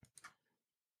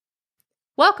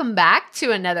Welcome back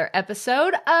to another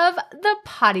episode of the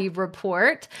Potty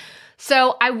Report.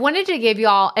 So I wanted to give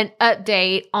y'all an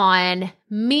update on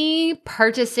me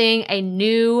purchasing a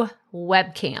new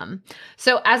webcam.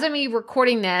 So as of me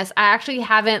recording this, I actually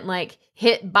haven't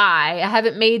hit buy. I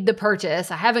haven't made the purchase.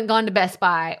 I haven't gone to Best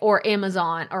Buy or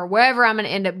Amazon or wherever I'm going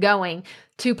to end up going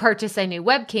to purchase a new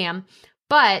webcam,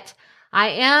 but I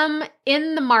am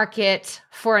in the market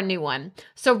for a new one.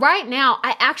 So right now,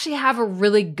 I actually have a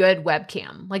really good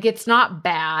webcam. It's not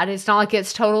bad. It's not like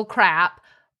it's total crap,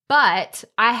 but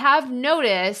I have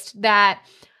noticed that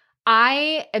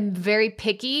I am very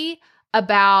picky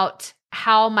about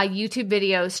how my YouTube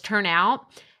videos turn out.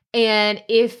 And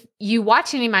if you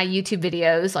watch any of my YouTube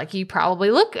videos, you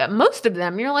probably look at most of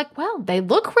them, you're like, well, they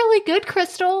look really good,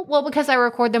 Crystal. Well, because I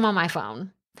record them on my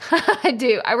phone. I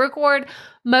do. I record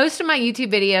most of my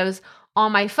YouTube videos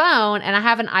on my phone, and I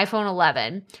have an iPhone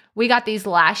 11. We got these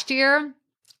last year.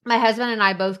 My husband and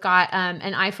I both got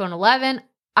an iPhone 11.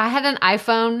 I had an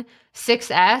iPhone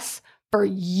 6S for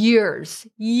years.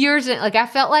 I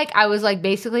felt like I was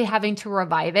basically having to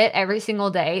revive it every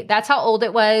single day. That's how old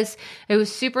it was. It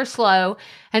was super slow.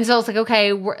 And so I was like,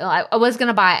 okay, I was going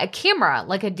to buy a camera,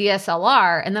 like a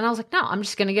DSLR. And then I was like, no, I'm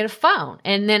just going to get a phone.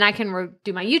 And then I can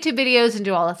do my YouTube videos and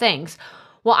do all the things.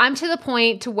 Well, I'm to the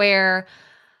point to where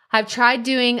I've tried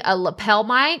doing a lapel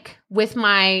mic with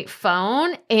my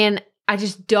phone, and I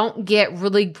just don't get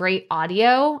really great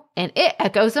audio, and it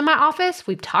echoes in my office.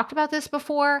 We've talked about this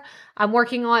before. I'm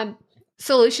working on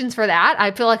solutions for that. I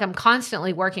feel like I'm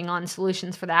constantly working on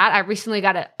solutions for that. I recently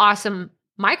got an awesome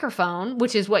microphone,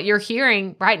 which is what you're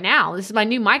hearing right now. This is my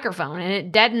new microphone, and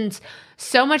it deadens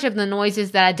so much of the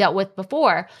noises that I dealt with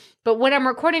before. But when I'm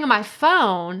recording on my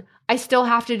phone, I still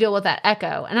have to deal with that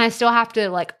echo, and I still have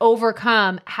to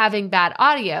overcome having bad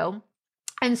audio.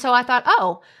 And so I thought,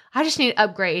 oh, I just need to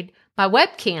upgrade my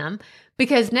webcam,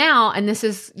 because now, and this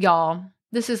is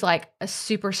a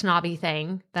super snobby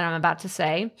thing that I'm about to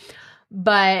say,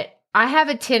 but I have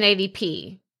a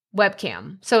 1080p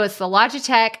webcam. So it's the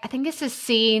Logitech, I think it's a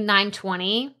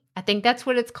C920. I think that's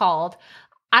what it's called.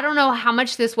 I don't know how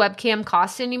much this webcam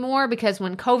costs anymore, because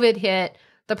when COVID hit,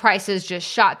 the prices just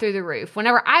shot through the roof.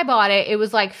 Whenever I bought it, it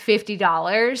was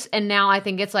 $50, and now I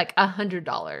think it's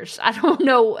 $100. I don't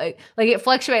know. It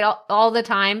fluctuates all the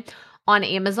time on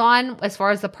Amazon as far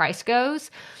as the price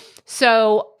goes.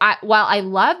 So while I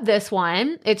love this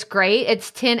one, it's great.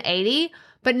 It's 1080,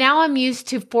 but now I'm used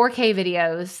to 4K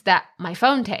videos that my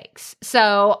phone takes.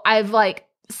 So I've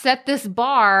set this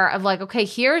bar of okay,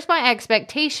 here's my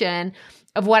expectation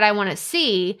of what I want to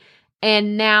see.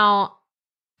 And now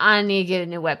I need to get a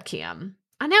new webcam.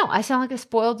 I know I sound like a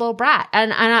spoiled little brat,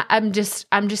 and I'm just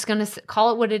going to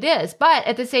call it what it is. But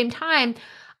at the same time,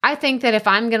 I think that if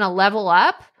I'm going to level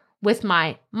up with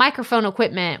my microphone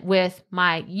equipment, with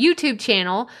my YouTube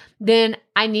channel, then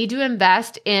I need to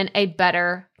invest in a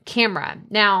better camera.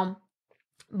 Now,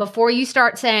 before you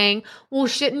start saying, well,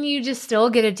 shouldn't you just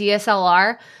still get a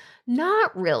DSLR?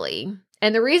 Not really.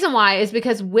 And the reason why is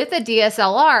because with a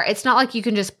DSLR, it's not like you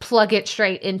can just plug it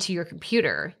straight into your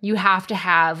computer. You have to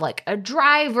have a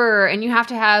driver, and you have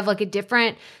to have a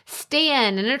different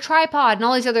stand and a tripod and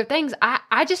all these other things.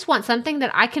 I just want something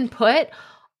that I can put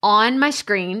on my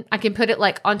screen. I can put it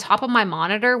on top of my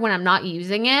monitor when I'm not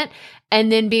using it,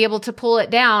 and then be able to pull it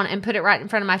down and put it right in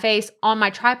front of my face on my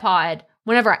tripod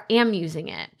whenever I am using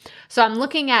it. So I'm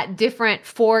looking at different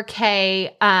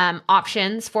 4K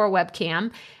options for a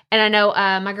webcam. And I know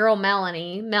my girl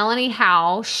Melanie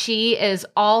Howe, she is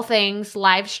all things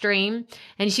live stream.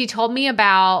 And she told me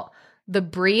about the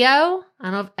Brio.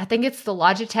 I think it's the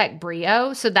Logitech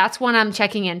Brio. So that's one I'm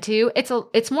checking into.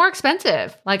 It's more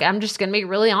expensive. I'm just going to be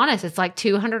really honest. It's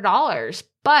 $200.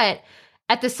 But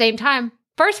at the same time,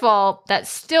 first of all, that's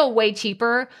still way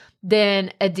cheaper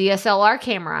than a DSLR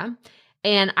camera.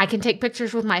 And I can take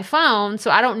pictures with my phone, so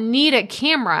I don't need a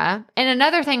camera. And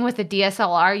another thing with the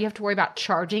DSLR, you have to worry about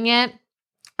charging it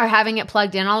or having it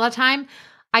plugged in all the time.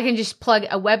 I can just plug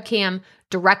a webcam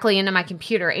directly into my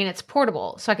computer, and it's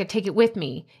portable, so I could take it with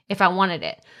me if I wanted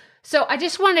it. So I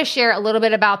just wanted to share a little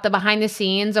bit about the behind the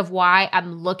scenes of why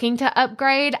I'm looking to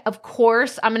upgrade. Of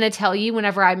course, I'm going to tell you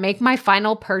whenever I make my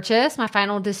final purchase, my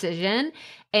final decision,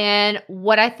 and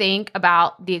what I think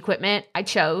about the equipment I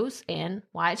chose and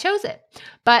why I chose it.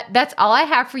 But that's all I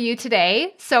have for you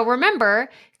today. So remember,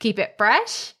 keep it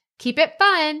fresh, keep it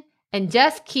fun, and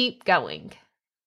just keep going.